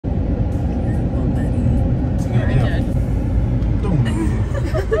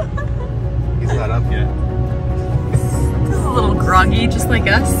just like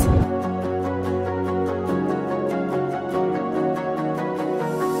us.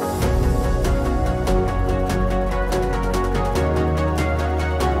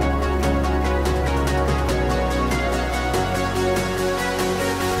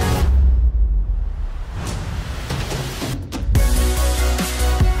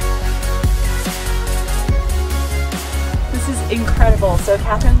 Incredible. So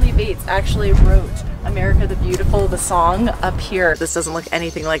Catherine Lee Bates actually wrote America the Beautiful, the song, up here. This doesn't look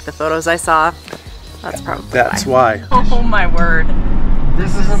anything like the photos I saw. That's probably why. Oh my word.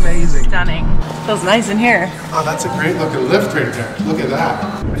 This is amazing. Stunning. Feels nice in here. Oh, that's a great looking lift right there. Look at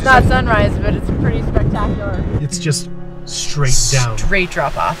that. It's not sunrise, but it's pretty spectacular. It's just straight down. Straight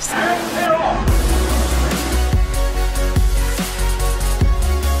drop-offs.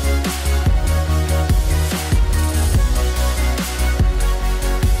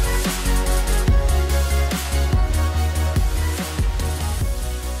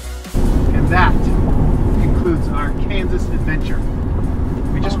 That concludes our Kansas adventure.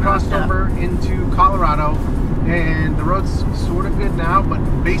 We just crossed over into Colorado, and the road's sort of good now, but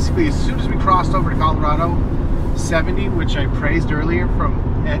basically as soon as we crossed over to Colorado, 70, which I praised earlier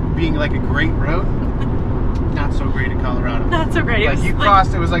from it being like a great road, not so great in Colorado. Not so great. Like you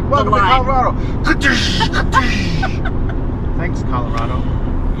crossed, it was like, welcome to Colorado. Thanks, Colorado.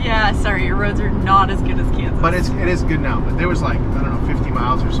 Yeah, sorry, your roads are not as good as Kansas. But it is good now. But there was like, I don't know, 50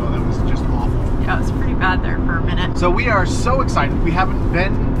 miles or so that was just awful. Yeah, it was pretty bad there for a minute. So we are so excited. We haven't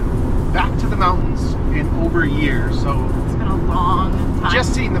been back to the mountains in over a year. So it's been a long time.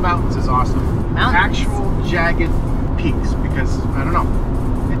 Just seeing the mountains is awesome. Mountains. Actual jagged peaks, because, I don't know,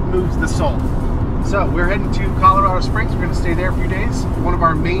 it moves the soul. So we're heading to Colorado Springs. We're going to stay there a few days. One of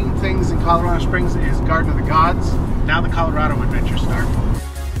our main things in Colorado Springs is Garden of the Gods. Now the Colorado adventures start.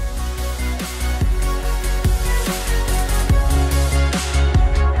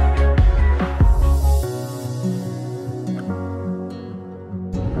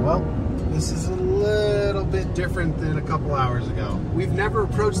 Well, this is a little bit different than a couple hours ago. We've never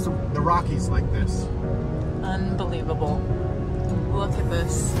approached the Rockies like this. Unbelievable. Look at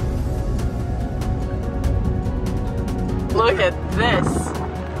this. Look at this.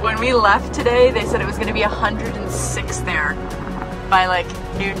 When we left today, they said it was going to be 106 there by like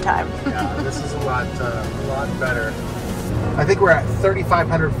noontime. Yeah, this is a lot better. I think we're at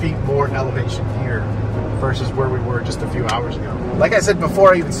 3,500 feet more elevation here versus where we were just a few hours ago. Like I said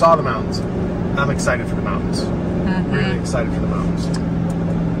before I even saw the mountains, I'm excited for the mountains. Really excited for the mountains.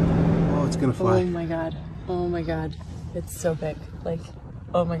 Oh, it's gonna fly. Oh my god. Oh my god. It's so big. Like,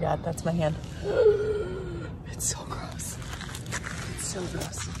 oh my god, that's my hand. It's so gross. It's so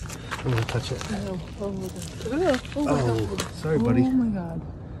gross. I'm gonna touch it. Oh, oh my god. Oh my god. Sorry, buddy. Oh my god.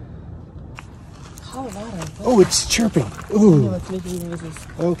 Colorado. Oh, it's chirping. Oh, Ooh. it's making noises.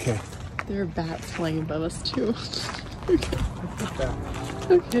 Okay. There are bats flying above us too. Okay.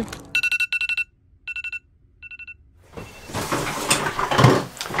 Okay.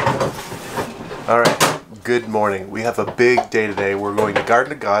 All right, good morning. We have a big day today. We're going to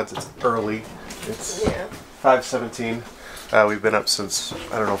Garden of Gods. It's early. It's 5:17. We've been up since,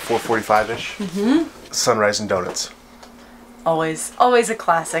 I don't know, 4:45-ish. Sunrise and donuts. Always a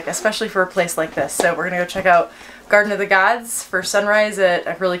classic, especially for a place like this. So we're gonna go check out Garden of the Gods for sunrise at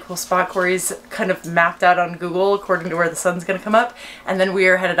a really cool spot Corey's kind of mapped out on Google according to where the sun's gonna come up. And then we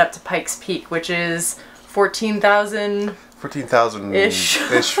are headed up to Pikes Peak, which is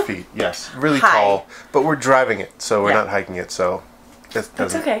 14,000-ish feet, yes. Really tall, but we're driving it, so we're not hiking it, so it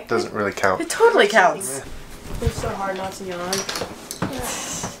doesn't really count. It totally counts. It's so hard not to yawn.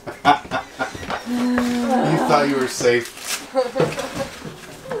 You thought you were safe.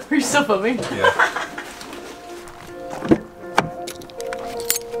 Are you still filming? Yeah.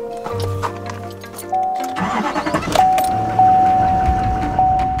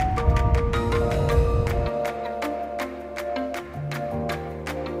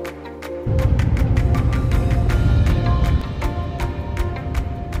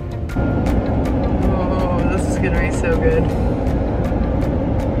 So good. A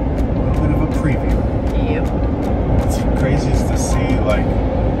little bit of a preview. Yep. It's craziest to see like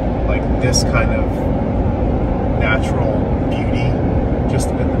this kind of natural beauty just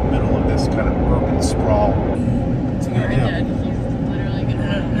in the middle of this kind of urban sprawl. It's an idea. He's literally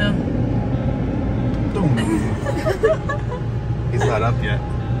gonna Don't move. He's not up yet.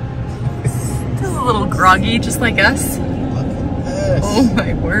 This is a little groggy, just like us. Look at this. Oh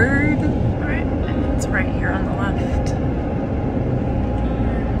my word. Alright, and it's right here on the left.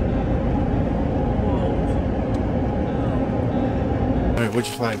 Alright,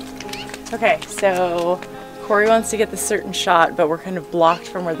 what'd you find? Okay, so Corey wants to get this certain shot, but we're kind of blocked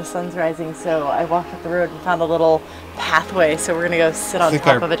from where the sun's rising, so I walked up the road and found a little pathway, so we're gonna go sit on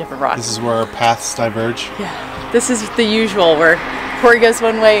top of a different rock. This is where our paths diverge. Yeah, this is the usual where Corey goes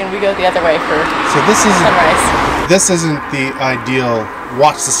one way and we go the other way for sunrise. This isn't the ideal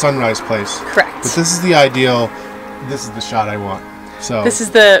watch the sunrise place. Correct. But this is the ideal, this is the shot I want. So this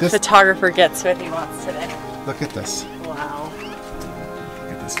is the photographer gets what he wants today. Look at this. Wow.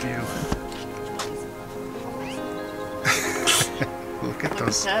 Look at this view. Look at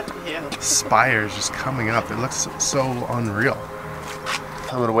those spires just coming up. It looks so unreal.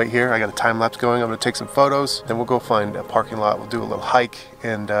 I'm gonna wait here. I got a time lapse going. I'm gonna take some photos. Then we'll go find a parking lot. We'll do a little hike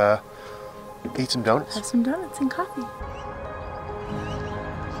and eat some donuts. Have some donuts and coffee.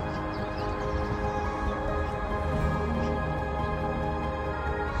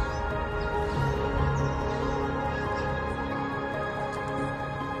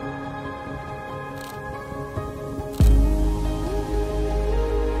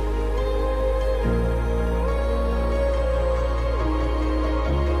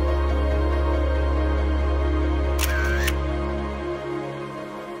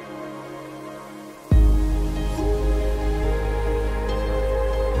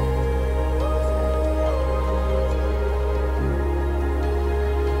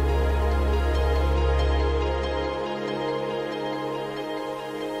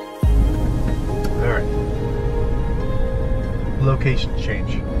 Location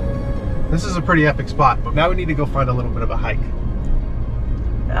change. This is a pretty epic spot, but now we need to go find a little bit of a hike.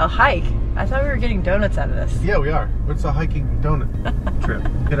 A hike? I thought we were getting donuts out of this. Yeah, we are. What's a hiking donut trip?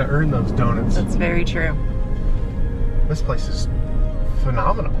 Gotta earn those donuts. That's very true. This place is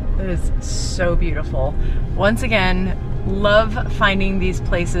phenomenal. It is so beautiful. Once again, love finding these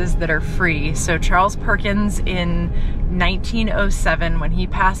places that are free. So Charles Perkins in 1907, when he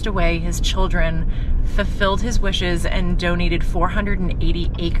passed away, his children fulfilled his wishes and donated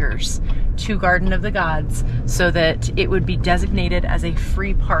 480 acres to Garden of the Gods so that it would be designated as a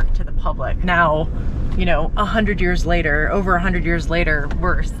free park to the public. Now, you know, 100 years later, over 100 years later,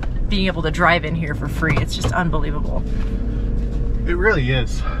 we're being able to drive in here for free. It's just unbelievable. It really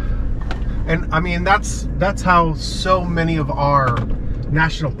is. And I mean, that's how so many of our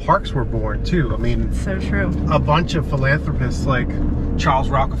national parks were born too. I mean, so true. A bunch of philanthropists like Charles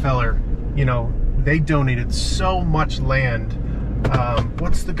Rockefeller, you know, they donated so much land.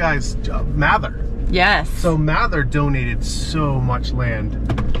 What's the guy's Mather? Yes. So Mather donated so much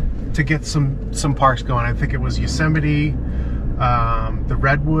land to get some parks going. I think it was Yosemite, the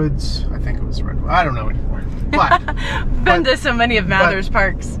Redwoods. I think it was Redwood. I don't know anymore. But been to so many of Mather's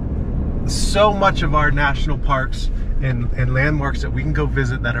parks. So much of our national parks and landmarks that we can go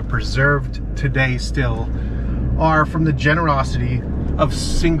visit that are preserved today still are from the generosity of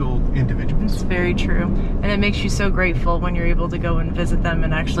single individuals. It's very true. And it makes you so grateful when you're able to go and visit them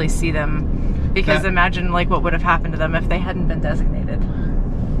and actually see them. Because imagine like what would have happened to them if they hadn't been designated.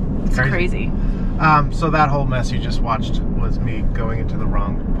 It's crazy. So that whole mess you just watched was me going into the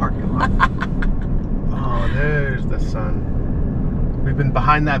wrong parking lot. Oh, there's the sun. We've been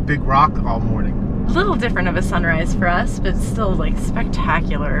behind that big rock all morning. A little different of a sunrise for us, but still like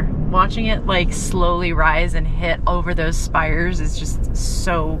spectacular. Watching it like slowly rise and hit over those spires is just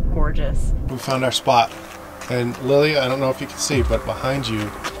so gorgeous. We found our spot. And Lily, I don't know if you can see, but behind you,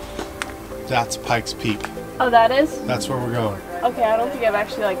 that's Pikes Peak. Oh, that is? That's where we're going. Okay, I don't think I've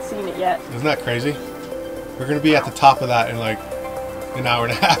actually like seen it yet. Isn't that crazy? We're gonna be at the top of that in like an hour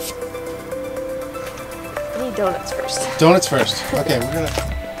and a half. I need donuts first. Donuts first. Okay, we're gonna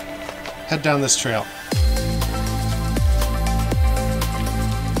head down this trail.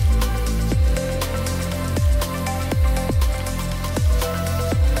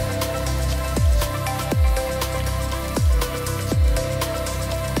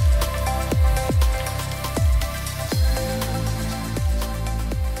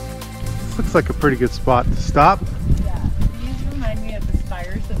 Looks like a pretty good spot to stop. Yeah, these remind me of the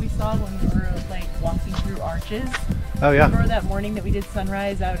spires that we saw when we were like walking through arches. Oh yeah. Remember that morning that we did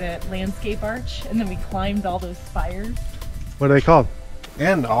sunrise out at Landscape Arch and then we climbed all those spires? What are they called?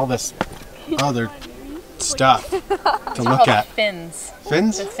 And all this other stuff to look at. Fins.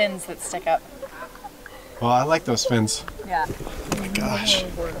 Fins? The fins that stick up. Well, I like those fins. Yeah. Oh my gosh.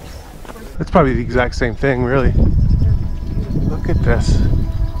 That's probably the exact same thing, really. Look at this.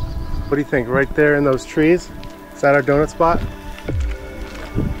 What do you think? Right there in those trees? Is that our donut spot?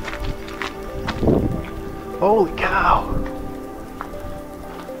 Holy cow!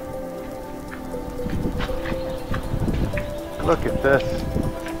 Look at this.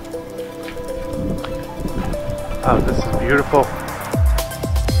 Oh, this is beautiful.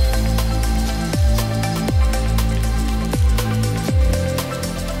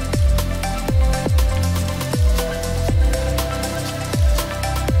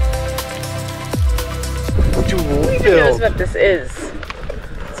 even knows what this is.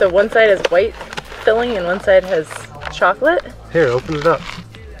 So one side has white filling and one side has chocolate. Here, open it up.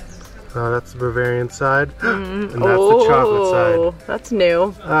 Oh, that's the Bavarian side, and that's the chocolate side. That's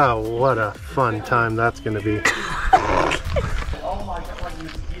new. Oh, what a fun time that's going to be.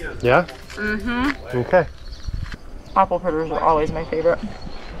 Yeah? Mm-hmm. Okay. Apple fritters are always my favorite.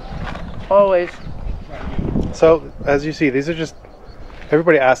 Always. So, as you see, these are just,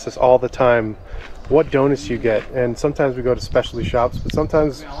 everybody asks us all the time what donuts you get, and sometimes we go to specialty shops, but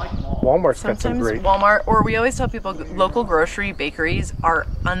sometimes Walmart's got some great. Walmart, or we always tell people local grocery bakeries are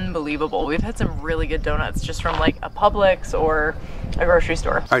unbelievable. We've had some really good donuts just from like a Publix or a grocery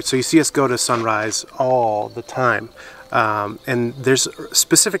store. All right, so you see us go to Sunrise all the time. And there's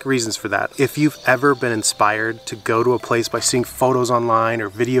specific reasons for that. If you've ever been inspired to go to a place by seeing photos online or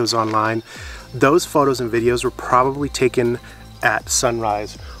videos online, those photos and videos were probably taken at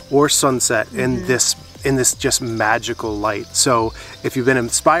sunrise or sunset in this just magical light. So if you've been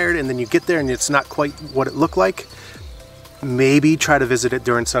inspired and then you get there and it's not quite what it looked like, maybe try to visit it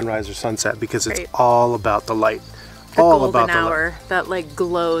during sunrise or sunset, because it's all about the light. The golden hour, that like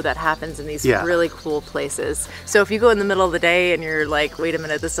glow that happens in these really cool places. So if you go in the middle of the day and you're like, wait a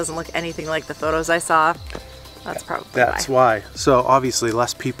minute, this doesn't look anything like the photos I saw, that's probably why. So obviously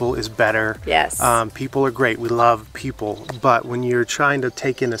less people is better. Yes. People are great. We love people. But when you're trying to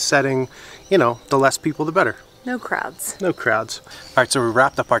take in a setting, you know, the less people, the better. No crowds. No crowds. All right, so we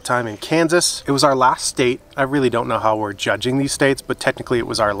wrapped up our time in Kansas. It was our last state. I really don't know how we're judging these states, but technically it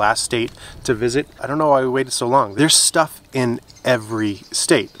was our last state to visit. I don't know why we waited so long. There's stuff in every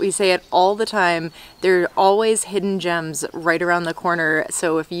state. We say it all the time. There are always hidden gems right around the corner.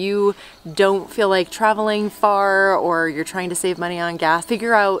 So if you don't feel like traveling far or you're trying to save money on gas,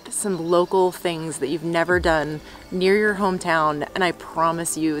 figure out some local things that you've never done near your hometown, and I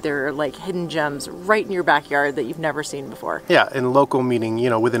promise you there are like hidden gems right in your backyard that you've never seen before. Yeah, and local meaning, you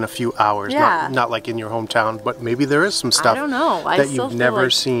know, within a few hours, not like in your hometown, but maybe there is some stuff that you've never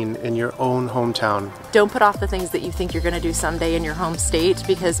seen in your own hometown. Don't put off the things that you think you're going to do someday in your home state,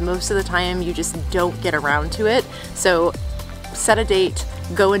 because most of the time you just don't get around to it. So set a date,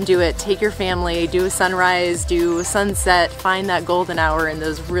 go and do it. Take your family, do a sunrise, do a sunset, find that golden hour in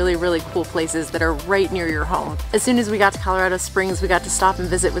those really, really cool places that are right near your home. As soon as we got to Colorado Springs, we got to stop and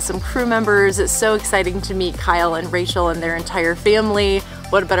visit with some crew members. It's so exciting to meet Kyle and Rachel and their entire family.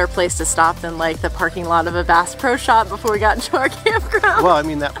 What a better place to stop than like the parking lot of a Bass Pro Shop before we got into our campground. Well, I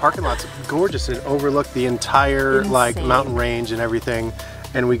mean, that parking lot's gorgeous. It overlooked the entire like mountain range and everything.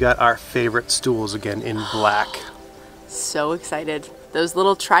 And we got our favorite stools again in black. So excited. Those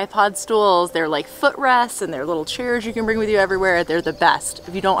little tripod stools, they're like footrests and they're little chairs you can bring with you everywhere. They're the best.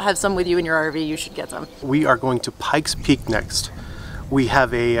 If you don't have some with you in your RV, you should get them. We are going to Pikes Peak next. We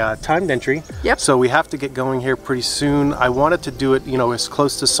have a timed entry, so we have to get going here pretty soon. I wanted to do it, you know, as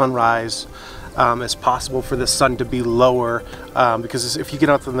close to sunrise as possible for the sun to be lower, because if you get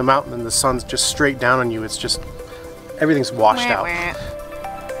up on the mountain and the sun's just straight down on you, it's just, everything's washed out.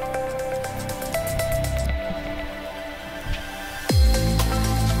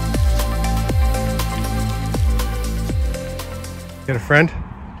 Got a friend?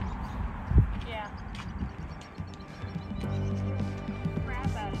 Yeah.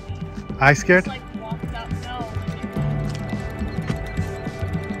 Eye scared? Like walked up, no.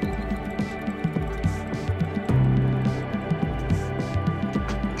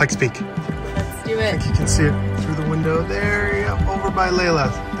 Pikes Peak. Let's do it. You can see it through the window there, yep, over by Layla.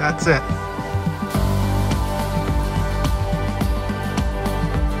 That's it.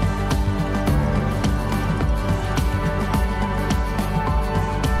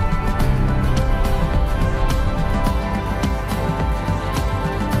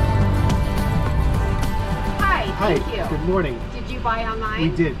 Hi, thank you. Good morning. Did you buy online? We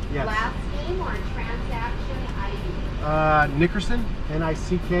did, yes. Last name or transaction ID? Nickerson,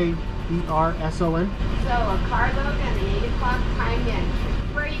 Nickerson. So a carload and an 8 o'clock time in.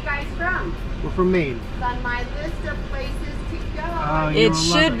 Where are you guys from? We're from Maine. It's on my list of places to go. It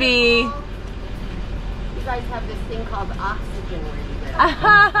should be. You guys have this thing called oxygen where you live.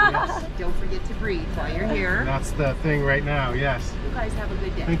 Yes. Don't forget to breathe while you're here. That's the thing right now, yes. You guys have a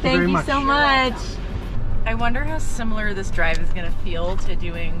good day. Thank you very much. so much. I wonder how similar this drive is going to feel to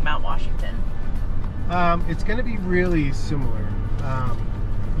doing Mount Washington. It's going to be really similar.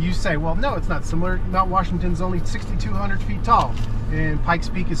 You say, well, no, it's not similar. Mount Washington's only 6,200 feet tall, and Pikes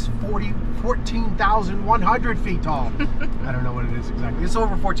Peak is 14,100 feet tall. I don't know what it is exactly. It's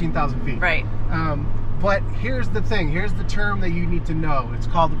over 14,000 feet. Right. But here's the thing. Here's the term that you need to know. It's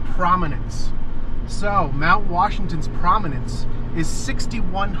called prominence. So Mount Washington's prominence is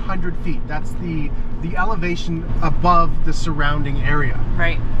 6,100 feet. That's the elevation above the surrounding area.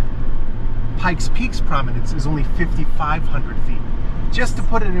 Right. Pikes Peak's prominence is only 5,500 feet. Just to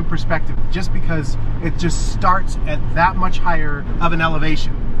put it in perspective, just because it just starts at that much higher of an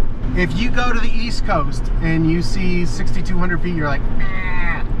elevation. If you go to the East Coast and you see 6,200 feet, you're like,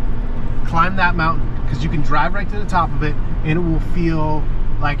 nah. Climb that mountain, because you can drive right to the top of it and it will feel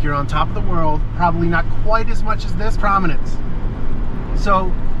like you're on top of the world. Probably not quite as much as this prominence.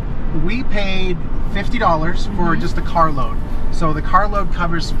 So we paid $50 for just a carload. So the carload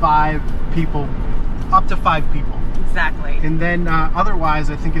covers 5 people, up to 5 people. Exactly. And then otherwise,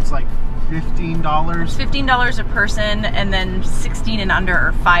 I think it's like $15. $15 a person, and then 16 and under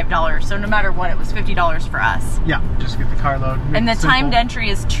are $5. So no matter what, it was $50 for us. Yeah, just get the carload. And the timed entry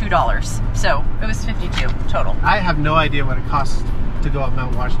is $2. So it was $52 total. I have no idea what it costs to go up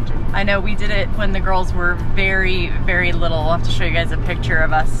Mount Washington. I know, we did it when the girls were very, very little. I'll have to show you guys a picture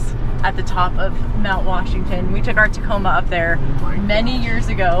of us at the top of Mount Washington. We took our Tacoma up there many years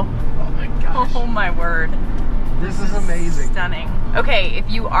ago. Oh my gosh. Oh my word. This is amazing. Stunning. Okay, if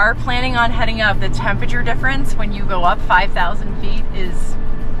you are planning on heading up, the temperature difference when you go up 5,000 feet is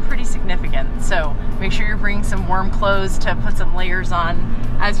pretty significant. So make sure you're bringing some warm clothes to put some layers on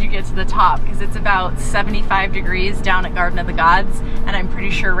as you get to the top, because it's about 75 degrees down at Garden of the Gods, and I'm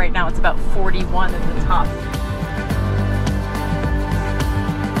pretty sure right now it's about 41 at the top.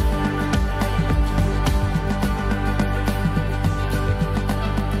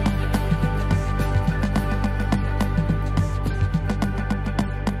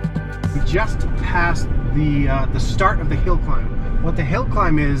 Just past the start of the hill climb. What the hill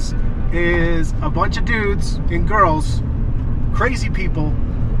climb is a bunch of dudes and girls, crazy people,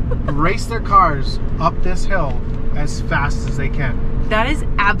 race their cars up this hill as fast as they can. That is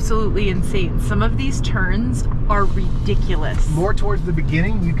absolutely insane. Some of these turns are ridiculous. More towards the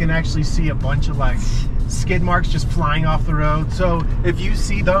beginning, you can actually see a bunch of like skid marks just flying off the road. So if you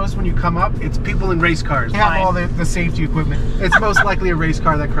see those when you come up, it's people in race cars. They have all the safety equipment. It's most likely a race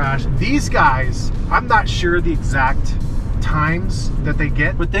car that crashed. These guys, I'm not sure the exact times that they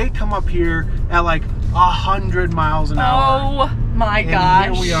get, but they come up here at like 100 miles an hour. Oh my gosh.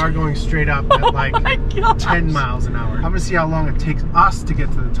 And here we are going straight up at like 10 miles an hour. I'm gonna see how long it takes us to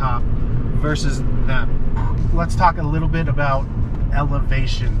get to the top versus them. Let's talk a little bit about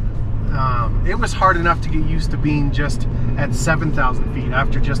elevation. It was hard enough to get used to being just at 7,000 feet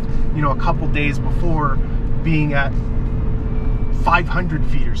after just, you know, a couple days before being at 500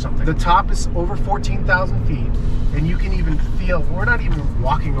 feet or something. The top is over 14,000 feet, and you can even feel, we're not even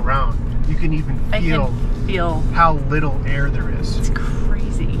walking around, you can even feel how little air there is. It's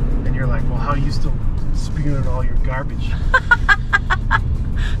crazy. And you're like, well, how are you still spewing all your garbage?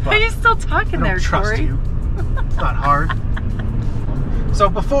 Are you still talking there, Corey? I don't trust you. It's not hard. So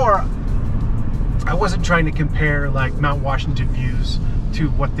before, I wasn't trying to compare like Mount Washington views to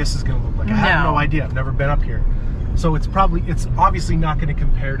what this is going to look like. I have no idea. I've never been up here. So it's obviously not going to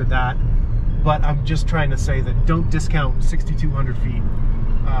compare to that, but I'm just trying to say that don't discount 6,200 feet.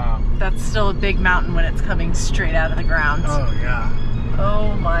 That's still a big mountain when it's coming straight out of the ground. Oh yeah.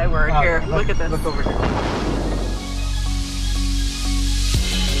 Oh my word. Here, look at this. Look over here.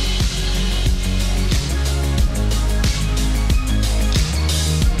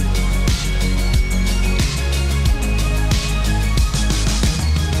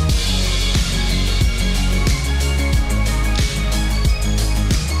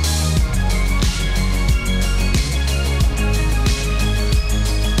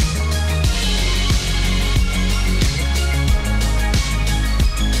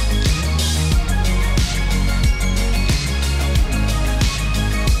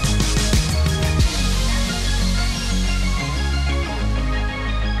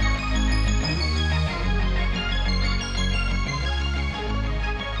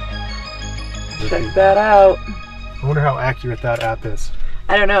 Check that out. I wonder how accurate that app is.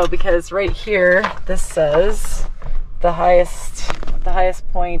 I don't know, because right here this says the highest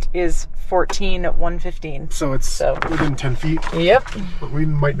point is 14,115. So it's within 10 feet. Yep. But we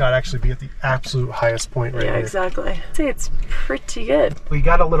might not actually be at the absolute highest point right here. Yeah, exactly. I'd say it's pretty good. We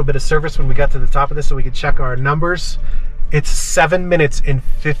got a little bit of service when we got to the top of this so we could check our numbers. It's 7 minutes and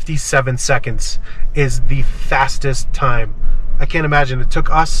 57 seconds is the fastest time. I can't imagine. It took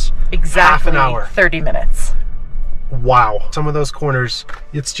us half an hour. 30 minutes. Wow. Some of those corners,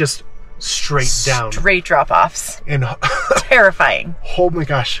 it's just straight down. Straight drop-offs. And terrifying. Oh my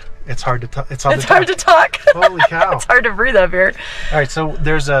gosh. It's hard to talk. It's hard to talk. Holy cow. It's hard to breathe up here. All right, so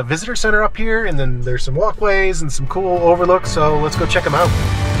there's a visitor center up here, and then there's some walkways and some cool overlooks, so let's go check them out.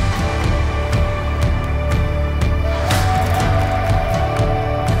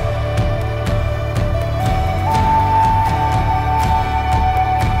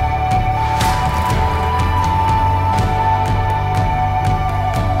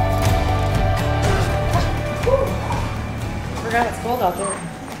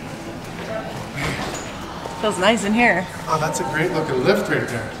 Feels nice in here. Oh, that's a great looking lift right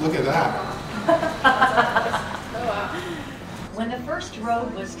there. Look at that. When the first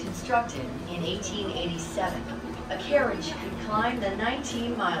road was constructed in 1887, a carriage could climb the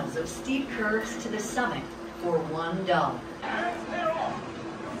 19 miles of steep curves to the summit for $1.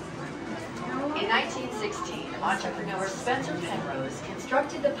 In 1916, entrepreneur Spencer Penrose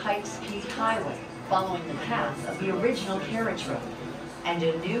constructed the Pikes Peak Highway, following the path of the original carriage road, and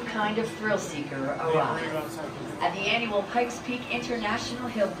a new kind of thrill seeker arrived. At the annual Pikes Peak International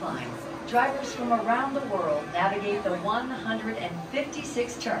Hill Climb, drivers from around the world navigate the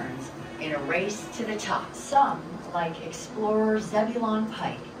 156 turns in a race to the top. Some, like explorer Zebulon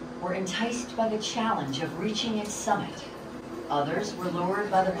Pike, were enticed by the challenge of reaching its summit. Others were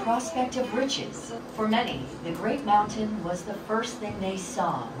lured by the prospect of riches. For many, the Great Mountain was the first thing they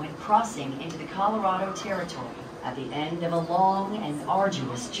saw when crossing into the Colorado Territory at the end of a long and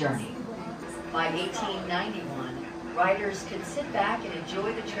arduous journey. By 1891, riders could sit back and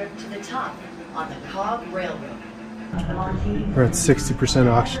enjoy the trip to the top on the Cog Railroad. We're at 60%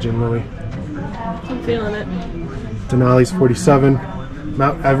 oxygen, Lily. I'm feeling it. Denali's 47.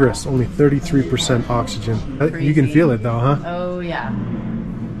 Mount Everest, only 33% oxygen. You can feel it though, huh? Oh yeah.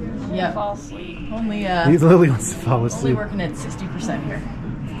 Yep. Fall asleep. Only Lily wants to fall only asleep. working at 60% here.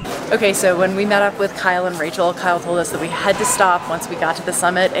 Okay, so when we met up with Kyle and Rachel, Kyle told us that we had to stop once we got to the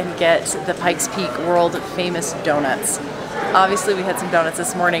summit and get the Pikes Peak world famous donuts. Obviously we had some donuts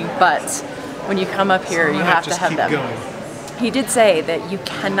this morning, but when you come up here, you have to have them. Going. He did say that you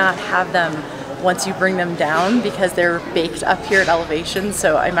cannot have them once you bring them down because they're baked up here at elevation,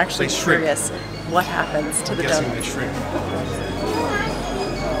 so I'm actually curious what happens to the donuts. They shrink.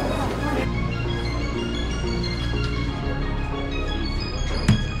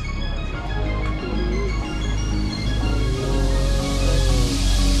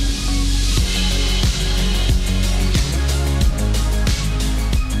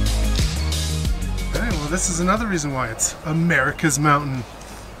 This is another reason why it's America's mountain.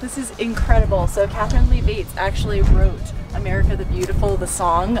 This is incredible. So Catherine Lee Bates actually wrote America the Beautiful, the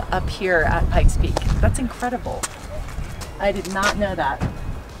song, up here at Pikes Peak. That's incredible. I did not know that.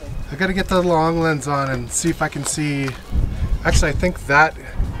 I gotta get the long lens on and see if I can see. Actually, I think that,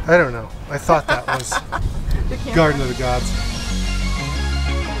 I don't know. I thought that was Garden of the Gods.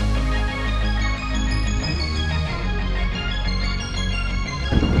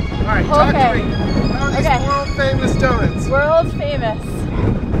 All right, talk to me. How are these world famous donuts? World famous.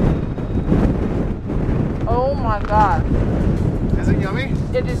 Oh my god. Is it yummy?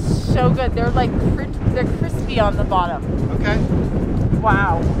 It is so good. They're like, they're crispy on the bottom. Okay.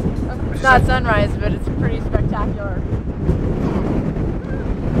 Wow. It's not sunrise, but it's pretty spectacular.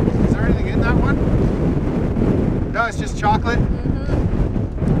 Is there anything in that one? No, it's just chocolate?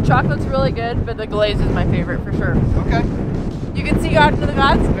 Mm-hmm. Chocolate's really good, but the glaze is my favorite for sure. Okay. You can see Garden of the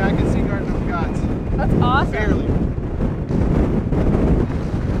Gods? Yeah, I can see Garden of the Gods. That's awesome. Barely.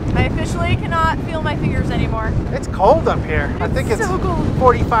 I officially cannot feel my fingers anymore. It's cold up here. I think it's so cold.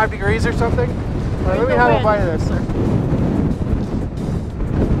 45 degrees or something. Let me have a bite of this.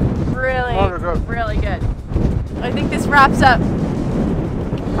 Really, really good. I think this wraps up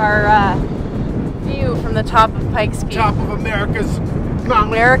our view from the top of Pikes Peak. Top of America's mountain.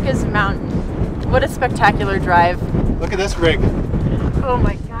 America's mountain. What a spectacular drive. Look at this rig. Oh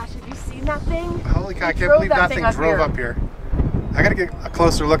my gosh, have you seen that thing? Holy cow, I can't believe that thing drove up here. I gotta get a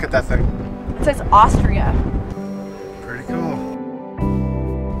closer look at that thing. It says Austria. Pretty cool.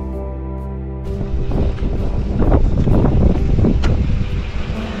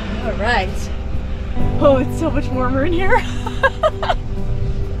 All right. Oh, it's so much warmer in here.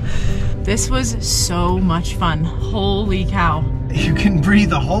 This was so much fun. Holy cow. You can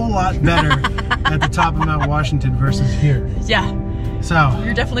breathe a whole lot better at the top of Mount Washington versus here. Yeah. So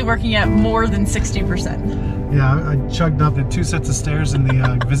you're definitely working at more than 60%. Yeah, I chugged up the 2 sets of stairs in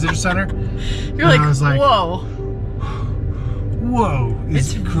the visitor center. You're like, I was like, whoa. Whoa,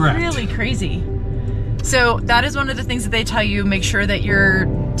 it's correct. Really crazy. So that is one of the things that they tell you, make sure that you're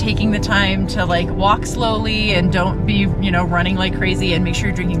taking the time to like walk slowly and don't be, you know, running like crazy, and make sure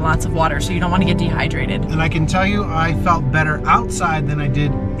you're drinking lots of water so you don't want to get dehydrated. And I can tell you, I felt better outside than I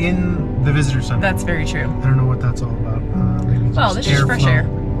did in the visitor center. That's very true. I don't know what that's all about. Maybe just well, this is fresh air.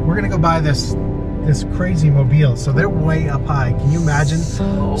 We're gonna go buy this crazy mobile. So they're way up high. Can you imagine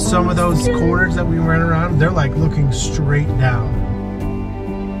some of those corners that we ran around? They're like looking straight down.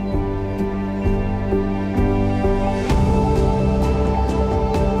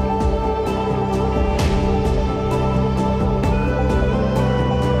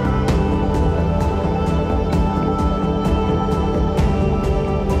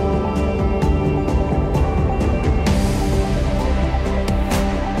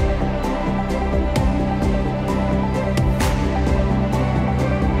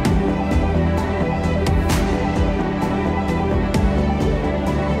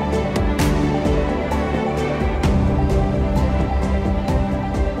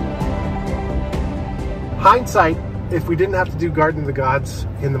 Hindsight, if we didn't have to do Garden of the Gods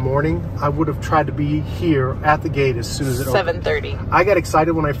in the morning, I would have tried to be here at the gate as soon as it opened. 7:30. I got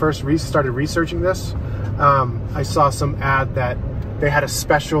excited when I first started researching this. I saw some ad that they had a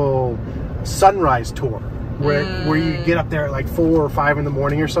special sunrise tour where you get up there at like 4 or 5 in the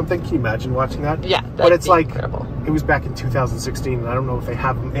morning or something. Can you imagine watching that? Yeah, but it's like incredible. It was back in 2016, and I don't know if they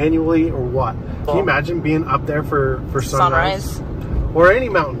have them annually or what. Can you imagine being up there for sunrise? Or any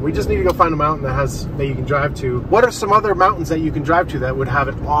mountain. We just need to go find a mountain that you can drive to. What are some other mountains that you can drive to that would have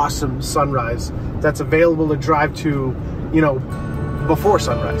an awesome sunrise that's available to drive to, you know, before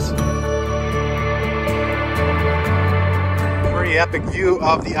sunrise? Pretty epic view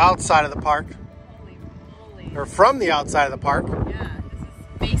of the outside of the park. Holy moly. Or from the outside of the park. Yeah,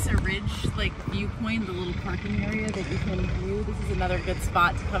 this is Mesa Ridge, like viewpoint, the little parking area that you can view. This is another good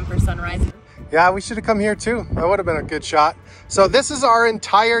spot to come for sunrise. Yeah, we should have come here too. That would have been a good shot. So this is our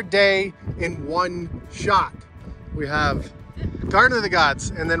entire day in one shot. We have Garden of the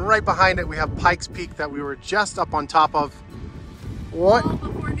Gods, and then right behind it we have Pikes Peak that we were just up on top of. What? All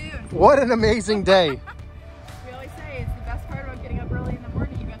before noon. What an amazing day. We always say it's the best part about getting up early in the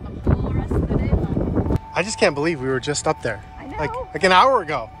morning. You got the whole rest of the day left. I just can't believe we were just up there. I know. Like an hour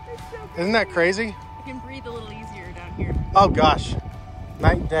ago. It's so cool. Isn't that crazy? I can breathe a little easier down here. Oh gosh,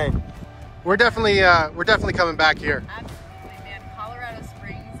 night and day. We're definitely coming back here. Absolutely, man. Colorado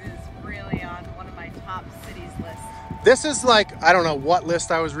Springs is really on one of my top cities lists. This is like, I don't know what list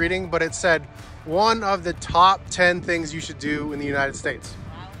I was reading, but it said one of the top 10 things you should do in the United States.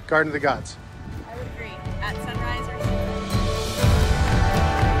 Wow. Garden of the Gods. I would agree. At sunrise or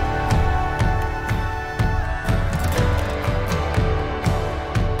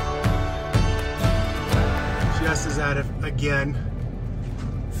sunset. Jess is at it again.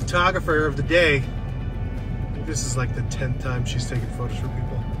 Photographer of the day. This is like the 10th time she's taken photos for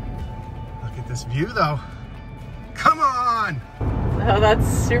people. Look at this view though. Come on! Oh, that's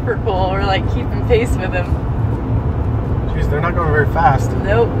super cool. We're like keeping pace with them. Jeez, they're not going very fast.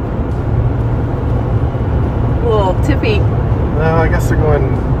 Nope. A little tippy. Well, I guess they're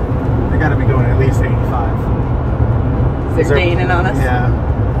going, they gotta be going at least 85. They're gaining on us. Yeah.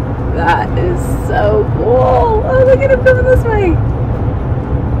 That is so cool. Oh, look at him coming this way.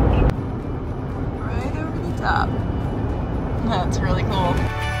 Right over the top. That's really cool.